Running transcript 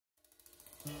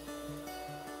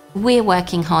We're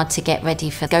working hard to get ready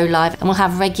for go live, and we'll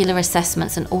have regular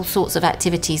assessments and all sorts of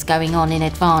activities going on in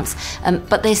advance.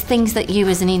 But there's things that you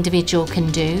as an individual can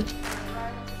do.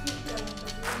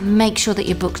 Make sure that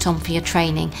you're booked on for your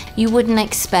training. You wouldn't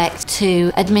expect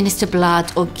to administer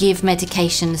blood or give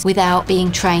medications without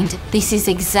being trained. This is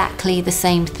exactly the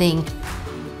same thing.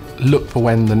 Look for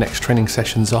when the next training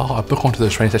sessions are, book onto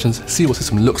those training sessions, see what the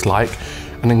system looks like,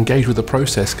 and engage with the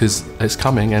process, because it's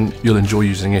coming and you'll enjoy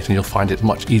using it and you'll find it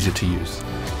much easier to use.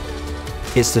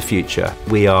 It's the future.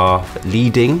 We are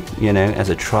leading, as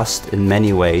a trust in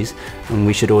many ways, and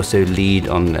we should also lead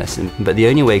on this. But the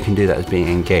only way you can do that is being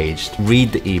engaged.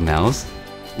 Read the emails,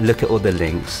 look at all the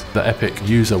links. The Epic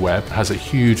user web has a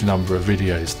huge number of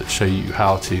videos that show you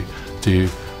how to do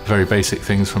very basic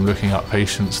things, from looking up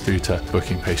patients through to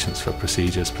booking patients for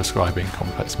procedures, prescribing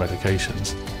complex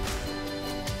medications.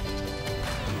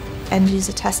 End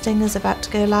user testing is about to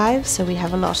go live, so we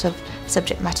have a lot of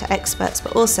subject matter experts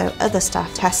but also other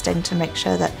staff testing to make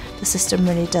sure that the system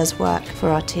really does work for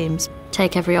our teams.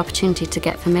 Take every opportunity to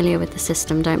get familiar with the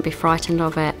system, don't be frightened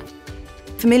of it.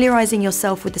 Familiarising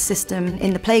yourself with the system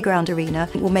in the playground arena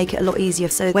will make it a lot easier,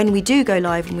 so when we do go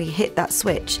live and we hit that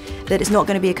switch, that it's not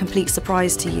going to be a complete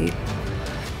surprise to you.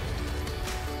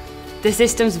 The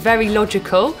system's very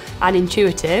logical and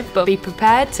intuitive, but be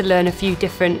prepared to learn a few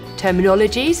different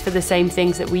terminologies for the same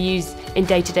things that we use in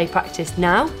day-to-day practice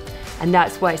now. And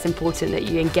that's why it's important that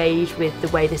you engage with the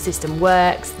way the system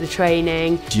works, the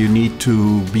training. You need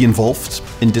to be involved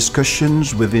in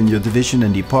discussions within your division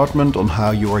and department on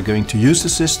how you are going to use the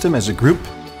system as a group.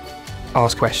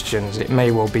 Ask questions. It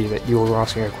may well be that you're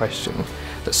asking a question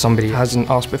that somebody hasn't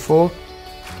asked before.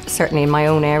 Certainly in my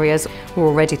own areas, we're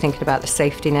already thinking about the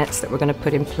safety nets that we're going to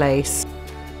put in place,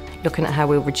 looking at how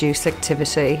we'll reduce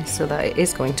activity so that it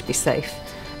is going to be safe.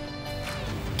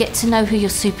 Get to know who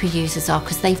your super users are,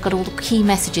 because they've got all the key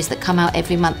messages that come out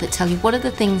every month that tell you what are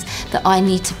the things that I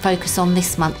need to focus on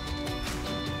this month.